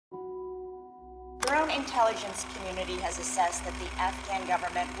your own intelligence community has assessed that the Afghan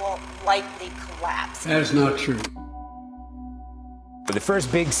government will likely collapse. That is not true. The first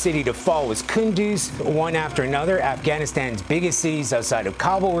big city to fall was Kunduz. One after another, Afghanistan's biggest cities outside of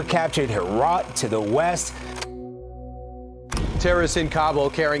Kabul were captured. Herat to the west. Terrorists in Kabul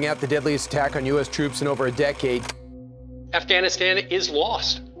carrying out the deadliest attack on U.S. troops in over a decade. Afghanistan is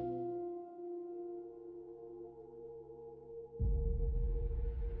lost.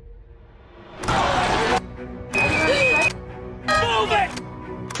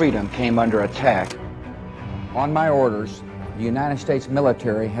 Freedom came under attack. On my orders, the United States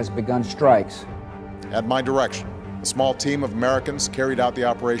military has begun strikes. At my direction, a small team of Americans carried out the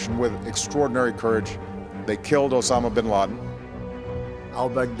operation with extraordinary courage. They killed Osama bin Laden.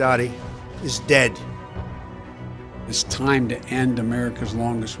 Al-Baghdadi is dead. It's time to end America's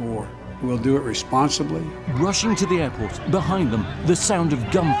longest war. We'll do it responsibly. Rushing to the airport, behind them, the sound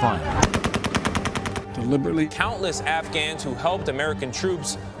of gunfire. Deliberately. Countless Afghans who helped American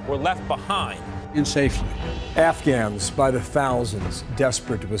troops were left behind. And safely. Afghans by the thousands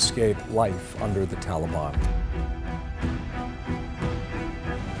desperate to escape life under the Taliban.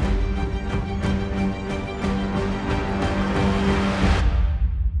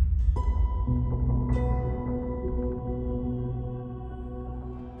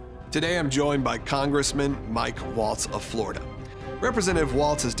 Today I'm joined by Congressman Mike Waltz of Florida. Representative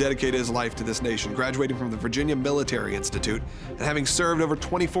Waltz has dedicated his life to this nation, graduating from the Virginia Military Institute and having served over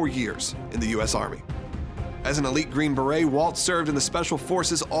 24 years in the U.S. Army. As an elite Green Beret, Waltz served in the Special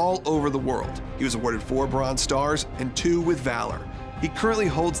Forces all over the world. He was awarded 4 Bronze Stars and 2 with Valor. He currently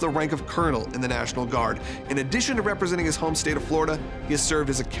holds the rank of Colonel in the National Guard. In addition to representing his home state of Florida, he has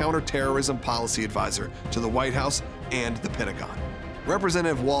served as a counterterrorism policy advisor to the White House and the Pentagon.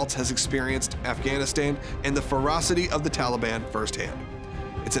 Representative Waltz has experienced Afghanistan and the ferocity of the Taliban firsthand.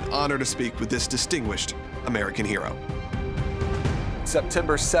 It's an honor to speak with this distinguished American hero.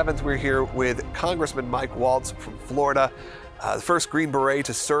 September 7th, we're here with Congressman Mike Waltz from Florida, the first Green Beret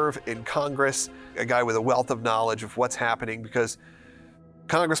to serve in Congress, a guy with a wealth of knowledge of what's happening because,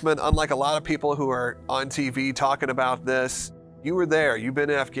 Congressman, unlike a lot of people who are on TV talking about this, you were there. You've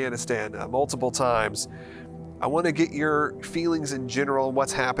been in Afghanistan multiple times. I want to get your feelings in general on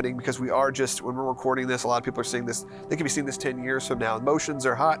what's happening because we are just, when we're recording this, a lot of people are seeing this, they could be seeing this 10 years from now. Emotions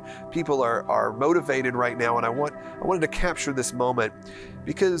are hot, people are motivated right now, and I wanted to capture this moment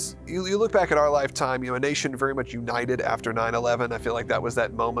because you look back at our lifetime, a nation very much united after 9/11. I feel like that was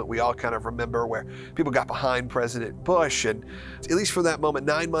that moment we all kind of remember where people got behind President Bush, and at least for that moment,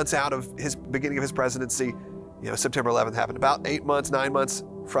 9 months out of his beginning of his presidency, September 11th happened. About 8 months, 9 months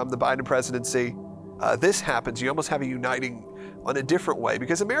from the Biden presidency, this happens. You almost have a uniting on a different way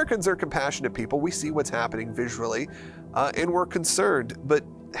because Americans are compassionate people. We see what's happening visually and we're concerned. But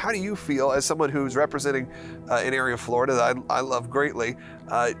how do you feel as someone who's representing an area of Florida that I love greatly?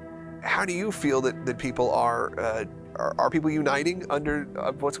 How do you feel that people are people uniting under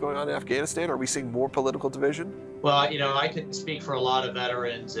what's going on in Afghanistan? Are we seeing more political division? Well, I can speak for a lot of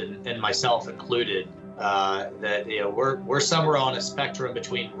veterans and myself included that we're somewhere on a spectrum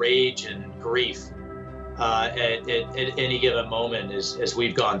between rage and grief. At any given moment as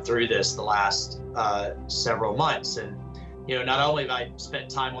we've gone through this the last several months. And, not only have I spent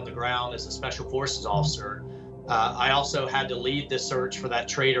time on the ground as a Special Forces officer, I also had to lead the search for that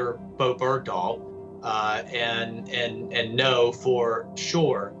traitor, Bo Bergdahl, and know for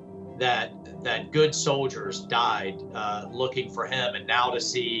sure that good soldiers died looking for him. And now to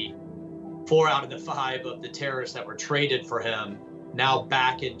see 4 out of the 5 of the terrorists that were traded for him now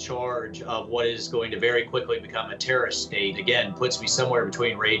back in charge of what is going to very quickly become a terrorist state, again, puts me somewhere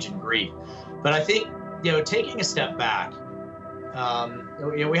between rage and grief. But I think, taking a step back,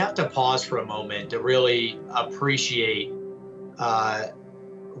 we have to pause for a moment to really appreciate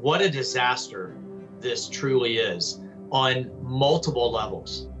what a disaster this truly is on multiple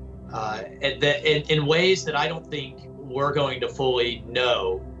levels, in ways that I don't think we're going to fully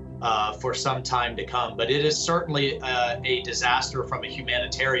know for some time to come. But it is certainly a disaster from a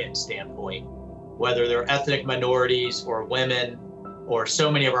humanitarian standpoint, whether they're ethnic minorities or women or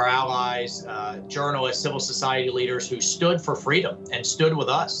so many of our allies, journalists, civil society leaders who stood for freedom and stood with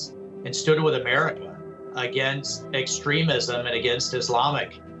us and stood with America against extremism and against these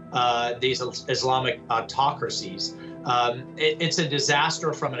Islamic autocracies. It's a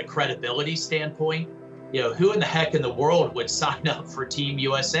disaster from a credibility standpoint. Who in the heck in the world would sign up for Team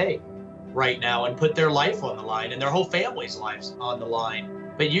USA right now and put their life on the line and their whole family's lives on the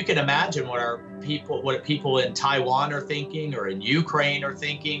line? But you can imagine what people in Taiwan are thinking or in Ukraine are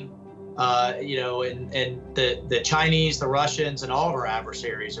thinking And the Chinese, the Russians, and all of our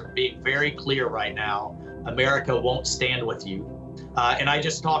adversaries are being very clear right now. America won't stand with you. And I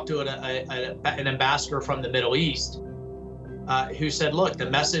just talked to an ambassador from the Middle East who said, look, the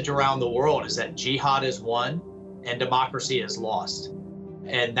message around the world is that jihad is won and democracy is lost.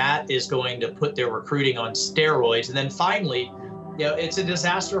 And that is going to put their recruiting on steroids. And then finally, it's a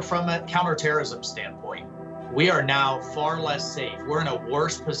disaster from a counterterrorism standpoint. We are now far less safe. We're in a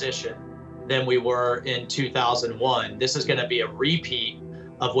worse position than we were in 2001. This is going to be a repeat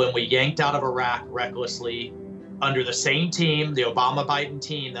of when we yanked out of Iraq recklessly under the same team, the Obama-Biden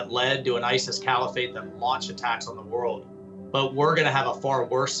team that led to an ISIS caliphate that launched attacks on the world. But we're going to have a far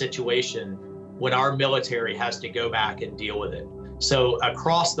worse situation when our military has to go back and deal with it. So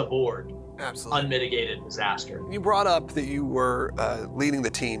across the board, absolutely unmitigated disaster. You brought up that you were leading the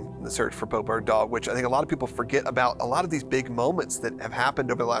team in the search for Pope Bergdahl, which I think a lot of people forget about a lot of these big moments that have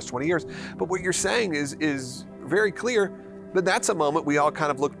happened over the last 20 years. But what you're saying is very clear, but that's a moment we all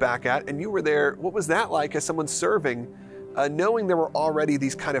kind of look back at, and you were there. What was that like as someone serving, knowing there were already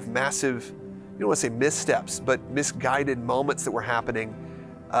these kind of massive, you don't want to say missteps, but misguided moments that were happening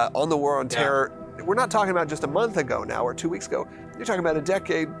on the war on terror? We're not talking about just a month ago now or 2 weeks ago. You're talking about a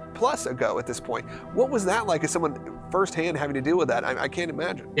decade plus ago at this point. What was that like as someone firsthand having to deal with that? I can't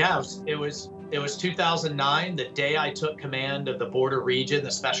imagine. Yeah, it was 2009, the day I took command of the border region,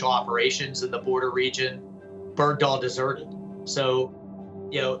 the special operations in the border region. Bergdahl deserted. So,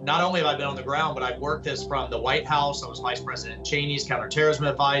 not only have I been on the ground, but I've worked this from the White House. I was Vice President Cheney's counterterrorism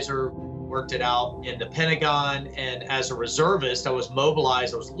advisor, worked it out in the Pentagon. And as a reservist, I was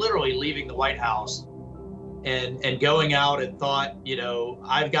mobilized. I was literally leaving the White House and going out and thought,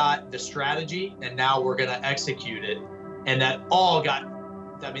 I've got the strategy and now we're going to execute it. And that all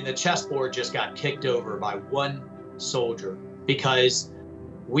the chessboard just got kicked over by one soldier because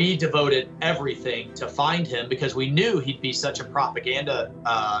we devoted everything to find him because we knew he'd be such a propaganda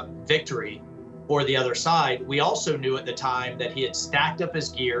victory for the other side. We also knew at the time that he had stacked up his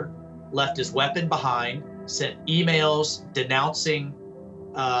gear, left his weapon behind, sent emails denouncing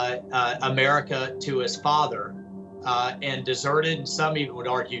America to his father, and deserted, and some even would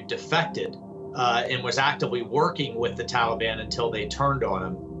argue defected, and was actively working with the Taliban until they turned on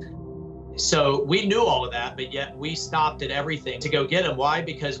him. So we knew all of that, but yet we stopped at everything to go get him. Why?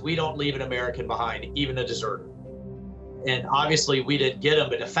 Because we don't leave an American behind, even a deserter. And obviously we didn't get him,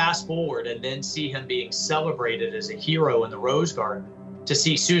 but to fast forward and then see him being celebrated as a hero in the Rose Garden, to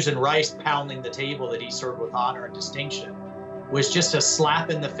see Susan Rice pounding the table that he served with honor and distinction, was just a slap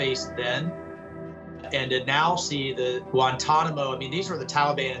in the face then. And to now see the Guantanamo, these were the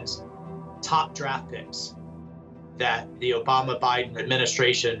Taliban's top draft picks that the Obama-Biden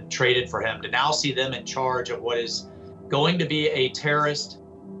administration traded for him, to now see them in charge of what is going to be a terrorist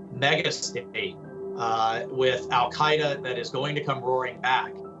mega state with Al-Qaeda that is going to come roaring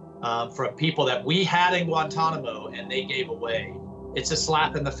back from people that we had in Guantanamo and they gave away. It's a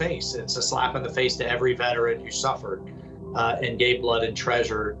slap in the face. It's a slap in the face to every veteran who suffered and gave blood and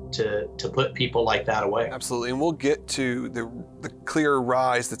treasure to put people like that away. Absolutely, and we'll get to the clear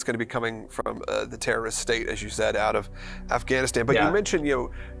rise that's going to be coming from the terrorist state, as you said, out of Afghanistan. But you mentioned,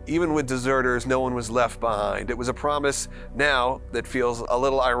 even with deserters, no one was left behind. It was a promise now that feels a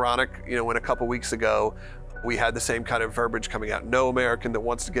little ironic, when a couple weeks ago we had the same kind of verbiage coming out. No American that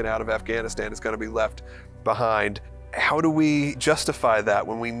wants to get out of Afghanistan is going to be left behind. How do we justify that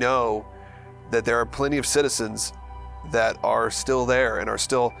when we know that there are plenty of citizens that are still there and are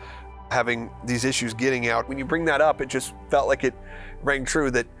still having these issues getting out? When you bring that up, it just felt like it rang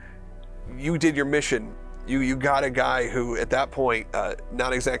true that you did your mission. You got a guy who, at that point,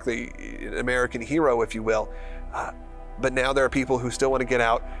 not exactly an American hero, if you will, but now there are people who still want to get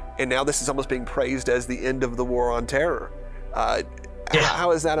out, and now this is almost being praised as the end of the war on terror.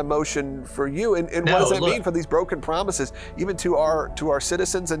 How is that emotion for you, and what does that mean for these broken promises, even to our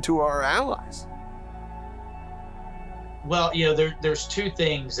citizens and to our allies? Well, there's two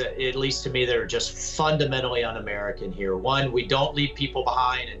things, at least to me, that are just fundamentally un-American here. One, we don't leave people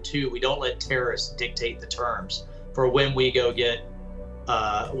behind, and two, we don't let terrorists dictate the terms for when we go get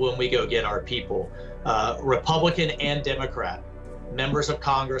our people. Republican and Democrat members of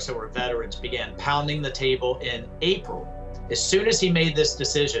Congress that were veterans began pounding the table in April. As soon as he made this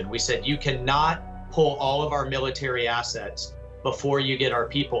decision, we said, you cannot pull all of our military assets before you get our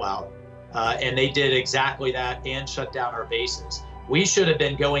people out. And they did exactly that and shut down our bases. We should have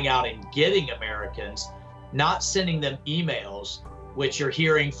been going out and getting Americans, not sending them emails, which you're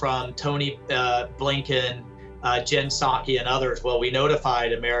hearing from Tony Blinken, Jen Psaki, and others. Well, we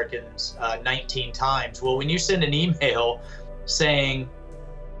notified Americans 19 times. Well, when you send an email saying,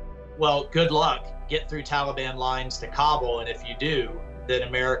 well, good luck. Get through Taliban lines to Kabul, and if you do, then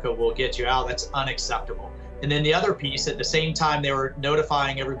America will get you out. That's unacceptable. And then the other piece, at the same time they were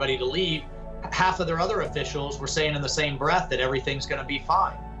notifying everybody to leave, half of their other officials were saying in the same breath that everything's going to be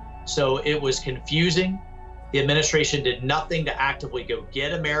fine. So it was confusing. The administration did nothing to actively go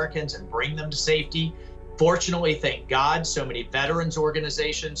get Americans and bring them to safety. Fortunately, thank God, so many veterans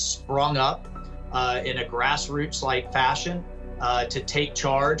organizations sprung up in a grassroots-like fashion to take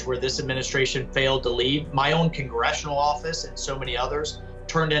charge where this administration failed to lead. My own congressional office and so many others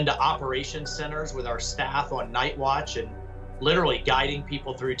turned into operations centers with our staff on night watch and literally guiding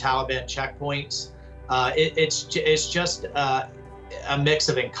people through Taliban checkpoints. It's just a mix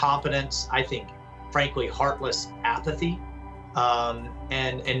of incompetence, I think, frankly, heartless apathy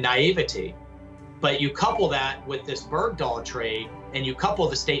and naivety. But you couple that with this Bergdahl trade, and you couple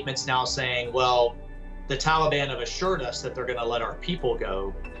the statements now saying, well, the Taliban have assured us that they're going to let our people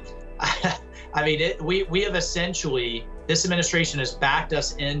go. I mean, we have essentially, this administration has backed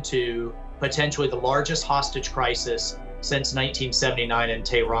us into potentially the largest hostage crisis since 1979 in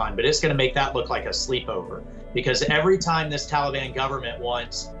Tehran, but it's going to make that look like a sleepover, because every time this Taliban government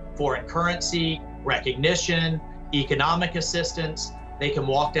wants foreign currency, recognition, economic assistance, they can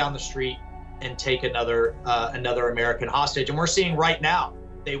walk down the street and take another American hostage. And we're seeing right now,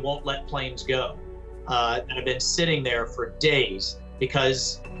 they won't let planes go that have been sitting there for days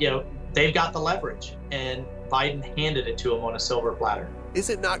because, you know, they've got the leverage, and Biden handed it to them on a silver platter. Is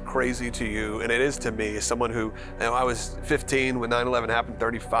it not crazy to you, and it is to me, as someone who, you know, I was 15 when 9/11 happened,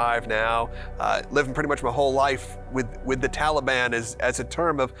 35 now, living pretty much my whole life with the Taliban as a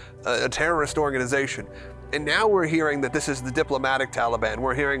term of a terrorist organization. And now we're hearing that this is the diplomatic Taliban.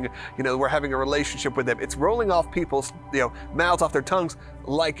 We're hearing, you know, we're having a relationship with them. It's rolling off people's, you know, mouths off their tongues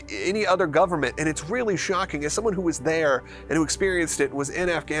like any other government. And it's really shocking. As someone who was there and who experienced it and was in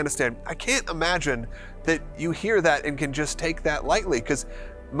Afghanistan, I can't imagine that you hear that and can just take that lightly, because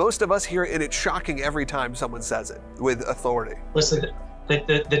most of us hear it and it's shocking every time someone says it with authority. Listen,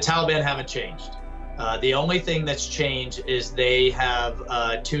 the Taliban haven't changed. The only thing that's changed is they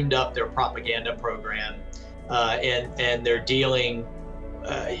have tuned up their propaganda program. And they're dealing,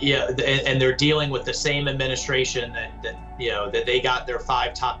 and they're dealing with the same administration that they got their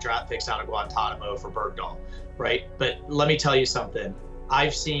 5 top draft picks out of Guantanamo for Bergdahl, right? But let me tell you something.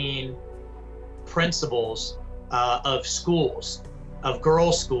 I've seen principals of schools, of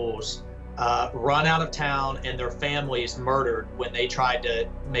girls' schools, run out of town and their families murdered when they tried to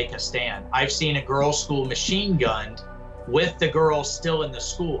make a stand. I've seen a girls' school machine gunned with the girls still in the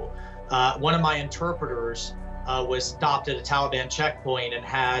school. One of my interpreters was stopped at a Taliban checkpoint and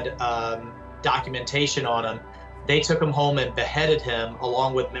had documentation on him. They took him home and beheaded him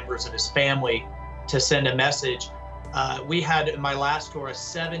along with members of his family to send a message. We had, in my last tour, a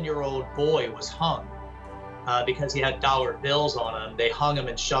 7-year-old boy was hung because he had dollar bills on him. They hung him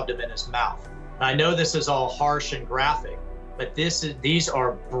and shoved him in his mouth. And I know this is all harsh and graphic, but these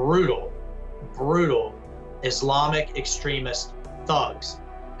are brutal Islamic extremist thugs.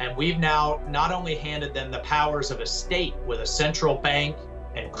 And we've now not only handed them the powers of a state with a central bank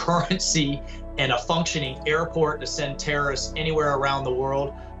and currency and a functioning airport to send terrorists anywhere around the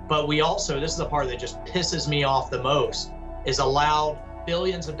world, but we also, this is the part that just pisses me off the most, is allowed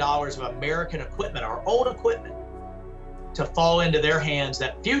billions of dollars of American equipment, our own equipment, to fall into their hands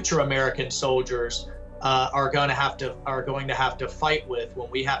that future American soldiers are going to have to fight with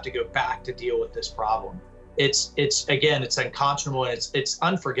when we have to go back to deal with this problem. It's again, it's unconscionable and it's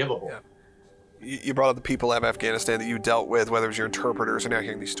unforgivable. Yeah. You brought up the people of Afghanistan that you dealt with, whether it was your interpreters, and now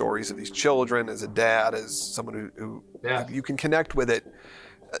hearing these stories of these children, as a dad, as someone who you can connect with it.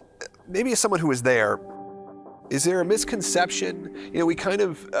 Maybe as someone who was there, is there a misconception? You know, we kind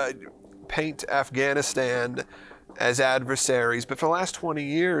of paint Afghanistan as adversaries, but for the last 20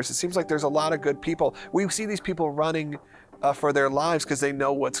 years, it seems like there's a lot of good people. We see these people running for their lives because they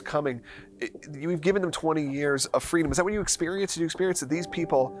know what's coming. You've given them 20 years of freedom. Is that what you experienced? Did you experience that these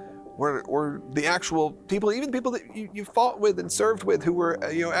people were the actual people, even people that you fought with and served with who were,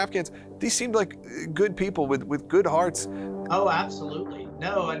 you know, Afghans? These seemed like good people with good hearts. Oh, absolutely.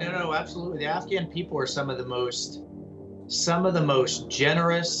 No, absolutely. The Afghan people are some of the most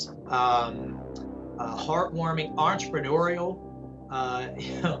generous, heartwarming, entrepreneurial,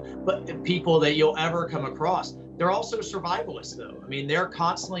 but people that you'll ever come across. They're also survivalists, though. I mean, they're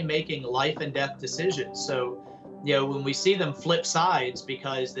constantly making life and death decisions. So, you know, when we see them flip sides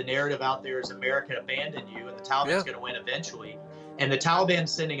because the narrative out there is America abandoned you and the Taliban's going to win eventually, and the Taliban's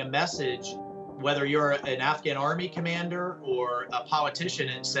sending a message, whether you're an Afghan army commander or a politician,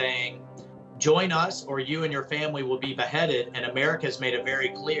 and saying, join us or you and your family will be beheaded. And America's made it very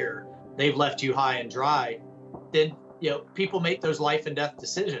clear they've left you high and dry, then people make those life and death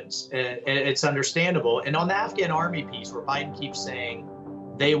decisions, and it's understandable. And on the Afghan army piece, where Biden keeps saying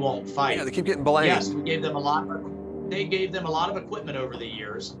they won't fight, yeah, they keep getting blamed. Yes, we gave them a lot of equipment over the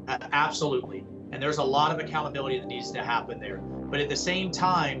years, absolutely. And there's a lot of accountability that needs to happen there. But at the same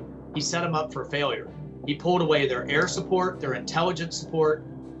time, he set them up for failure. He pulled away their air support, their intelligence support,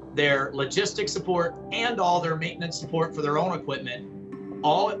 their logistics support, and all their maintenance support for their own equipment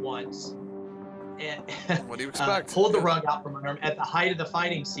all at once. And what do you expect? Pulled the rug out from under him at the height of the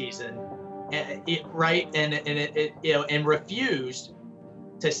fighting season, and refused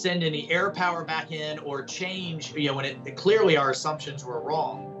to send any air power back in or change, when clearly our assumptions were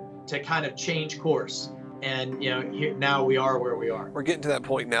wrong, to kind of change course. And now we are where we are. We're getting to that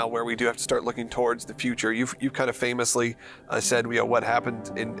point now where we do have to start looking towards the future. You've kind of famously said, what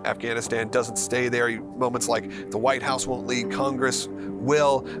happened in Afghanistan doesn't stay there. Moments like the White House won't lead, Congress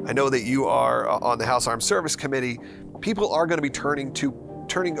will. I know that you are on the House Armed Service Committee. People are going to be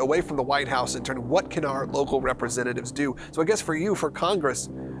turning away from the White House and turning, what can our local representatives do? So I guess for you, for Congress,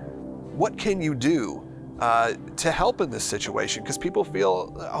 what can you do to help in this situation? Because people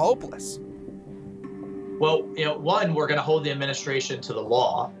feel hopeless. Well, one, we're going to hold the administration to the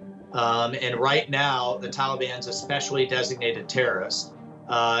law. And right now, the Taliban's especially designated terrorists,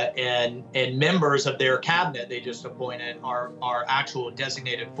 and members of their cabinet they just appointed are actual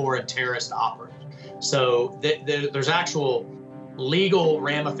designated foreign terrorist operatives. So there's actual legal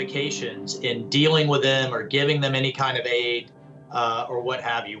ramifications in dealing with them or giving them any kind of aid or what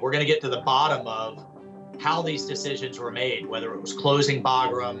have you. We're going to get to the bottom of how these decisions were made, whether it was closing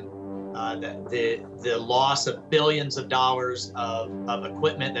Bagram, the loss of billions of dollars of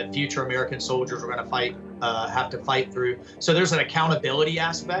equipment that future American soldiers were going to have to fight through. So there's an accountability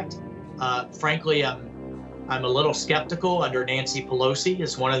aspect. Frankly, I'm a little skeptical under Nancy Pelosi.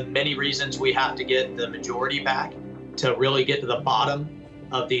 It's one of the many reasons we have to get the majority back to really get to the bottom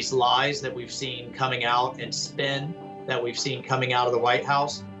of these lies that we've seen coming out and spin that we've seen coming out of the White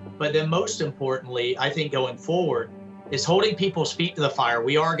House. But then most importantly, I think going forward, is holding people's feet to the fire.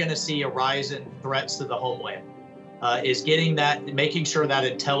 We are going to see a rise in threats to the homeland, is making sure that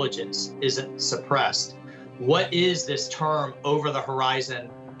intelligence isn't suppressed. What is this term over the horizon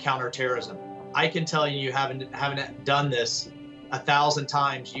counterterrorism? I can tell you, haven't done this 1,000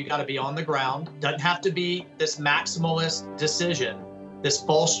 times. You got to be on the ground. Doesn't have to be this maximalist decision, this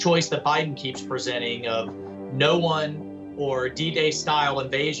false choice that Biden keeps presenting of no one or D-Day style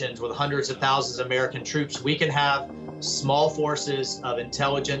invasions with hundreds of thousands of American troops. We can have small forces of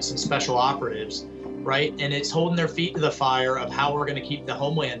intelligence and special operatives, right? And it's holding their feet to the fire of how we're going to keep the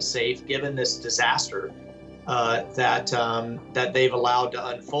homeland safe given this disaster that they've allowed to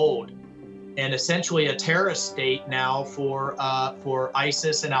unfold. And essentially a terrorist state now for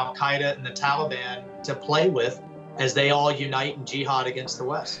ISIS and Al Qaeda and the Taliban to play with as they all unite in jihad against the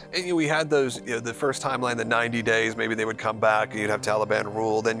West. And we had those, the first timeline, the 90 days, maybe they would come back and you'd have Taliban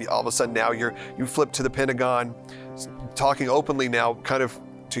rule. Then all of a sudden now you flip to the Pentagon, talking openly now, kind of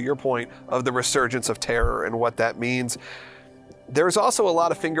to your point, of the resurgence of terror and what that means. There's also a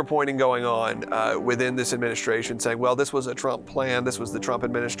lot of finger pointing going on within this administration saying, well, this was a Trump plan, this was the Trump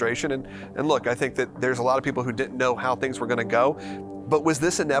administration. And look, I think that there's a lot of people who didn't know how things were going to go. But was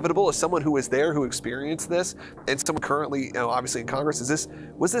this inevitable? As someone who was there, who experienced this, and someone currently, obviously in Congress,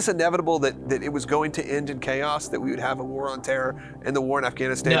 was this inevitable that it was going to end in chaos, that we would have a war on terror and the war in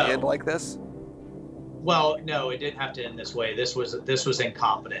Afghanistan end like this? Well, no, it didn't have to end this way. This was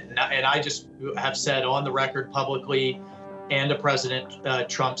incompetent. And I just have said on the record publicly and to President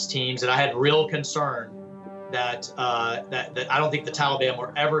Trump's teams that I had real concern that I don't think the Taliban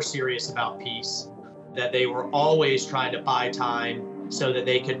were ever serious about peace, that they were always trying to buy time so that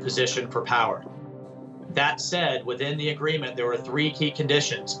they could position for power. That said, within the agreement, there were 3 key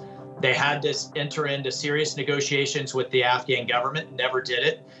conditions. They had to enter into serious negotiations with the Afghan government, never did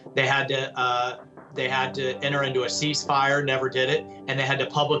it. They had to enter into a ceasefire, never did it. And they had to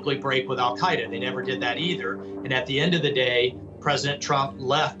publicly break with Al Qaeda. They never did that either. And at the end of the day, President Trump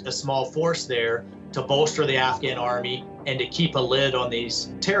left a small force there to bolster the Afghan army and to keep a lid on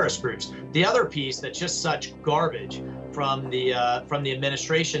these terrorist groups. The other piece that's just such garbage from the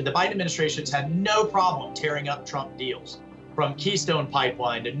administration, the Biden administration's had no problem tearing up Trump deals, from Keystone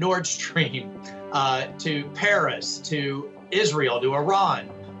Pipeline to Nord Stream to Paris to Israel to Iran.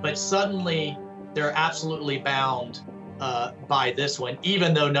 But suddenly they're absolutely bound by this one,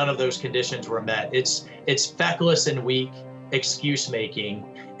 even though none of those conditions were met. It's feckless and weak. excuse making.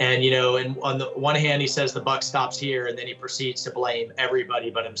 And, you know, and on the one hand, he says the buck stops here, and then he proceeds to blame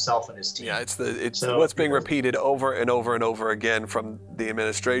everybody but himself and his team. Yeah, it's what's being repeated over and over and over again from the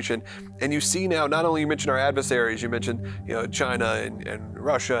administration. And you see now, not only you mentioned our adversaries, you mentioned, you know, China and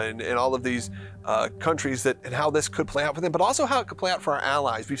Russia and all of these countries and how this could play out for them, but also how it could play out for our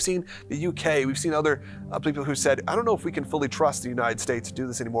allies. We've seen the UK, we've seen other people who said, I don't know if we can fully trust the United States to do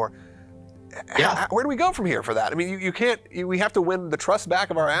this anymore. Yeah. Where do we go from here for that? I mean, you can't, we have to win the trust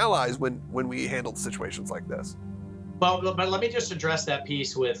back of our allies when we handle situations like this. Well, but let me just address that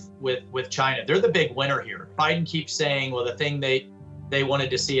piece with China. They're the big winner here. Biden keeps saying, well, the thing they wanted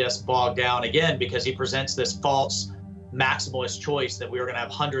to see us bog down again because he presents this false maximalist choice that we were going to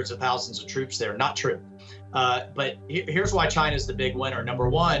have hundreds of thousands of troops there. Not true. But here's why China's the big winner. Number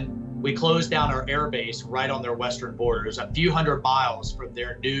one, we closed down our air base right on their western borders, a few hundred miles from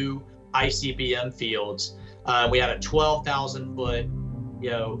their new ICBM fields. We had a 12,000 foot, you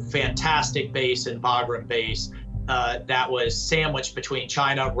know, fantastic base in Bagram base that was sandwiched between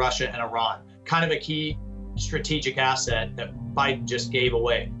China, Russia, and Iran. Kind of a key strategic asset that Biden just gave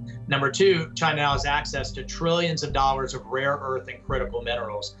away. Number two, China now has access to trillions of dollars of rare earth and critical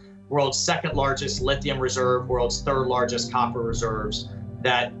minerals, world's second largest lithium reserve, world's third largest copper reserves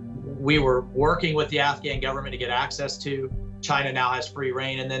that we were working with the Afghan government to get access to. China now has free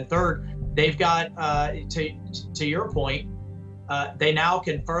reign. And then third, they've got, to your point, they now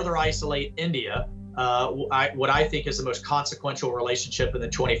can further isolate India, what I think is the most consequential relationship in the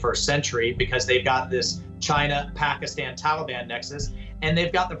 21st century, because they've got this China-Pakistan-Taliban nexus, and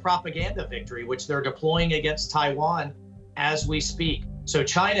they've got the propaganda victory, which they're deploying against Taiwan as we speak. So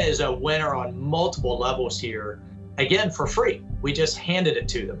China is a winner on multiple levels here, again, for free. We just handed it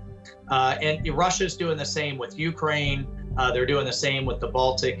to them. And Russia's doing the same with Ukraine. They're doing the same with the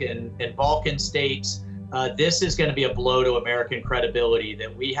Baltic and Balkan states. This is going to be a blow to American credibility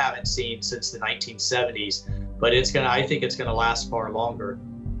that we haven't seen since the 1970s, but I think it's going to last far longer.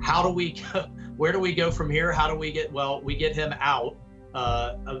 How do we go? Where do we go from here? How do we we get him out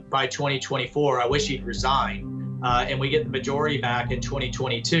by 2024. I wish he'd resign, and we get the majority back in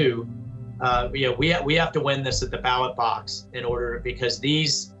 2022. We have to win this at the ballot box in order, because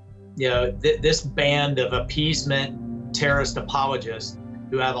these, this band of appeasement terrorist apologists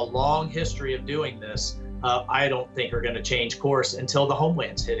who have a long history of doing this, I don't think are going to change course until the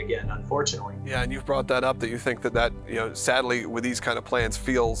homelands hit again, unfortunately. Yeah, and you've brought that up, that you think that sadly with these kind of plans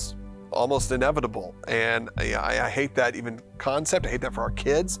feels almost inevitable. And I hate that even concept. I hate that for our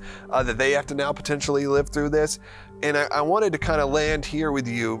kids, that they have to now potentially live through this. And I wanted to kind of land here with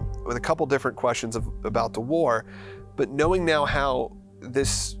you with a couple different questions about the war, but knowing now how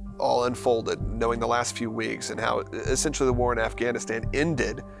this all unfolded, knowing the last few weeks and how essentially the war in Afghanistan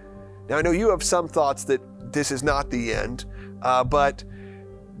ended. Now, I know you have some thoughts that this is not the end, but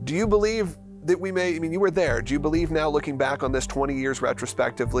do you believe that you were there, do you believe now, looking back on this 20 years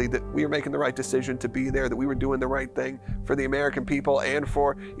retrospectively, that we were making the right decision to be there, that we were doing the right thing for the American people and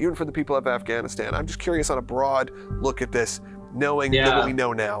even for the people of Afghanistan? I'm just curious on a broad look at this, knowing what we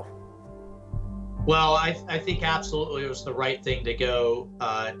know now. Well, I think absolutely it was the right thing to go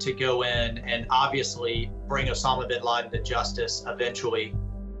in and obviously bring Osama bin Laden to justice eventually,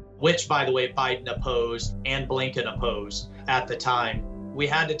 which, by the way, Biden opposed and Blinken opposed at the time. We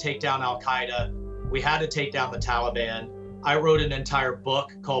had to take down Al-Qaeda. We had to take down the Taliban. I wrote an entire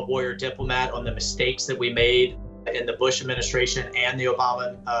book called Warrior Diplomat on the mistakes that we made in the Bush administration and the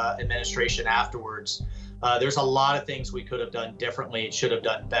Obama administration afterwards. There's a lot of things we could have done differently, should have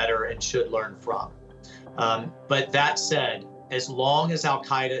done better, and should learn from. But that said, as long as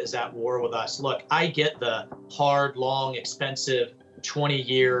Al-Qaeda is at war with us, look, I get the hard, long, expensive 20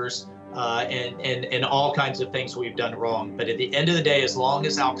 years and all kinds of things we've done wrong. But at the end of the day, as long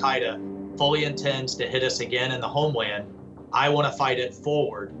as Al-Qaeda fully intends to hit us again in the homeland, I want to fight it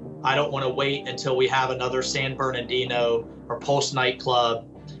forward. I don't want to wait until we have another San Bernardino or Pulse nightclub,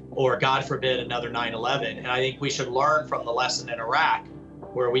 or God forbid, another 9/11. And I think we should learn from the lesson in Iraq,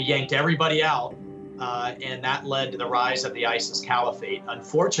 where we yanked everybody out, and that led to the rise of the ISIS caliphate.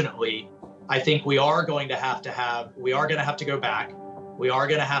 Unfortunately, I think we are going to have to go back. We are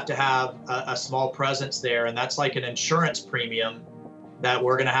going to have a small presence there, and that's like an insurance premium that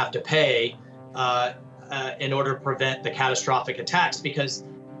we're going to have to pay in order to prevent the catastrophic attacks, because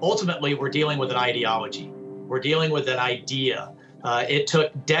ultimately we're dealing with an ideology. We're dealing with an idea. It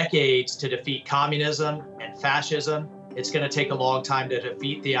took decades to defeat communism and fascism. It's going to take a long time to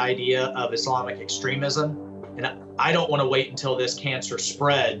defeat the idea of Islamic extremism. And I don't want to wait until this cancer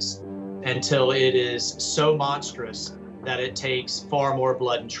spreads, until it is so monstrous that it takes far more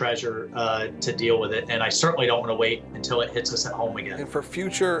blood and treasure to deal with it. And I certainly don't want to wait until it hits us at home again. And for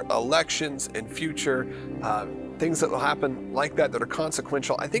future elections and future things that will happen like that are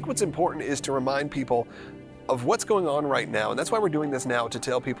consequential, I think what's important is to remind people of what's going on right now. And that's why we're doing this now, to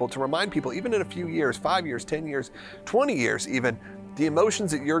tell people, to remind people, even in a few years, 5 years, 10 years, 20 years even, the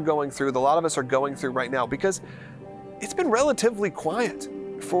emotions that you're going through, that a lot of us are going through right now, because it's been relatively quiet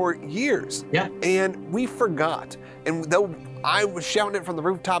for years. Yeah. And we forgot. And though I was shouting it from the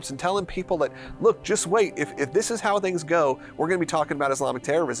rooftops and telling people that, look, just wait, if this is how things go, we're going to be talking about Islamic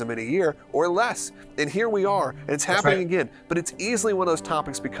terrorism in a year or less. And here we are, and it's happening again. But it's easily one of those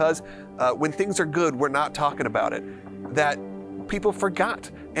topics, because when things are good, we're not talking about it, that people forgot.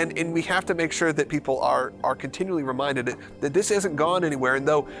 And we have to make sure that people are continually reminded that this hasn't gone anywhere. And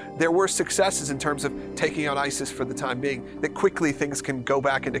though there were successes in terms of taking out ISIS for the time being, that quickly things can go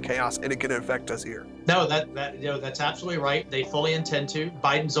back into chaos, and it can affect us here. No, that's absolutely right. They fully intend to.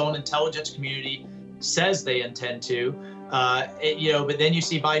 Biden's own intelligence community says they intend to. But then you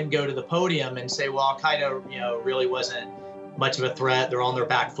see Biden go to the podium and say, well, Al-Qaeda, really wasn't much of a threat. They're on their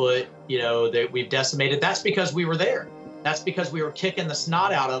back foot. We've decimated. That's because we were there. That's because we were kicking the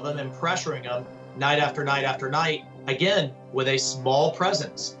snot out of them and pressuring them night after night after night, again, with a small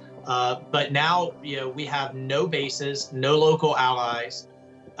presence. But now, we have no bases, no local allies,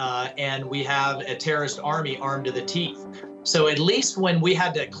 and we have a terrorist army armed to the teeth. So at least when we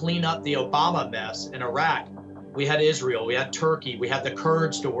had to clean up the Obama mess in Iraq, we had Israel, we had Turkey, we had the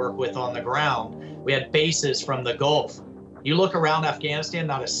Kurds to work with on the ground, we had bases from the Gulf. You look around Afghanistan,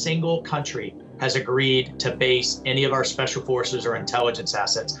 not a single country has agreed to base any of our special forces or intelligence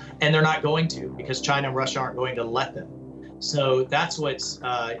assets, and they're not going to, because China and Russia aren't going to let them. So that's what's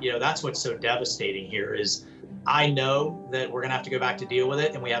so devastating here. Is I know that we're going to have to go back to deal with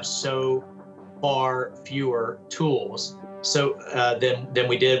it, and we have so far fewer tools than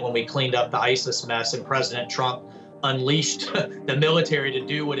we did when we cleaned up the ISIS mess and President Trump unleashed the military to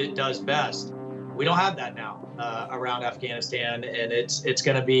do what it does best. We don't have that now around Afghanistan, and it's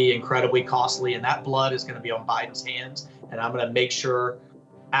going to be incredibly costly, and that blood is going to be on Biden's hands, and I'm going to make sure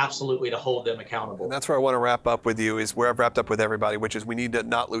absolutely to hold them accountable. And that's where I want to wrap up with you, is where I've wrapped up with everybody, which is we need to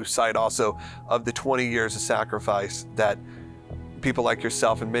not lose sight also of the 20 years of sacrifice that people like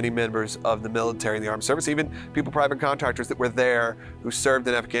yourself and many members of the military and the armed service, even people, private contractors that were there who served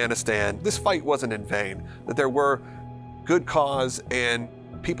in Afghanistan, this fight wasn't in vain, that there were good cause, and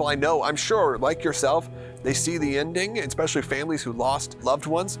people I know, I'm sure, like yourself, they see the ending, especially families who lost loved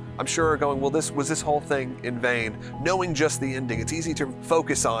ones, I'm sure are going, well, was this whole thing in vain? Knowing just the ending, it's easy to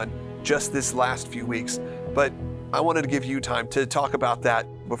focus on just this last few weeks, but I wanted to give you time to talk about that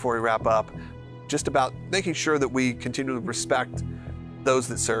before we wrap up, just about making sure that we continue to respect those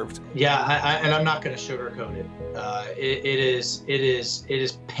that served. Yeah, and I'm not going to sugarcoat it. It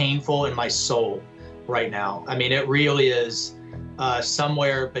is painful in my soul right now. I mean, it really is.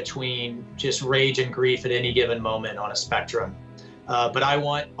 Somewhere between just rage and grief at any given moment on a spectrum. But I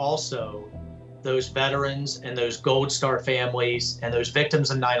want also those veterans and those Gold Star families and those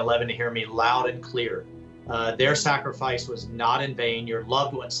victims of 9/11 to hear me loud and clear. Their sacrifice was not in vain. Your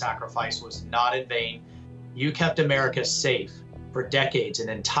loved one's sacrifice was not in vain. You kept America safe for decades. An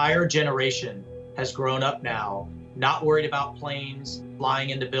entire generation has grown up now, not worried about planes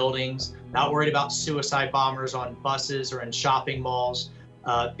flying into buildings, not worried about suicide bombers on buses or in shopping malls,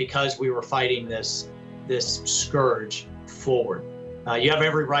 because we were fighting this scourge forward. You have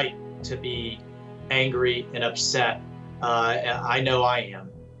every right to be angry and upset. I know I am,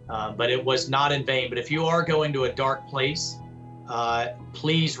 but it was not in vain. But if you are going to a dark place,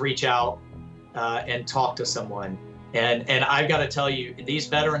 please reach out and talk to someone. And I've got to tell you, these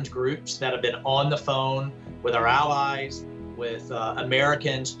veterans groups that have been on the phone with our allies, with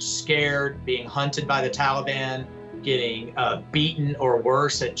Americans scared, being hunted by the Taliban, getting beaten or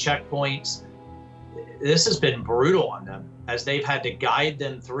worse at checkpoints. This has been brutal on them as they've had to guide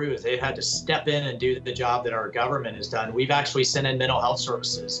them through, as they've had to step in and do the job that our government has done. We've actually sent in mental health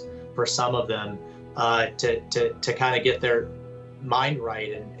services for some of them to kind of get their mind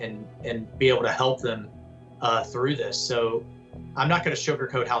right and be able to help them through this. So I'm not going to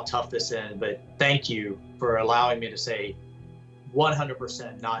sugarcoat how tough this is, but thank you for allowing me to say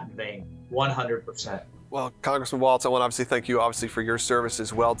 100% not in vain, 100%. Well, Congressman Waltz, I want to obviously thank you for your service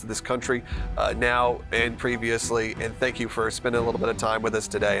as well to this country now and previously, and thank you for spending a little bit of time with us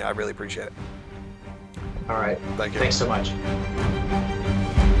today. I really appreciate it. All right. Thank you. Thanks so much.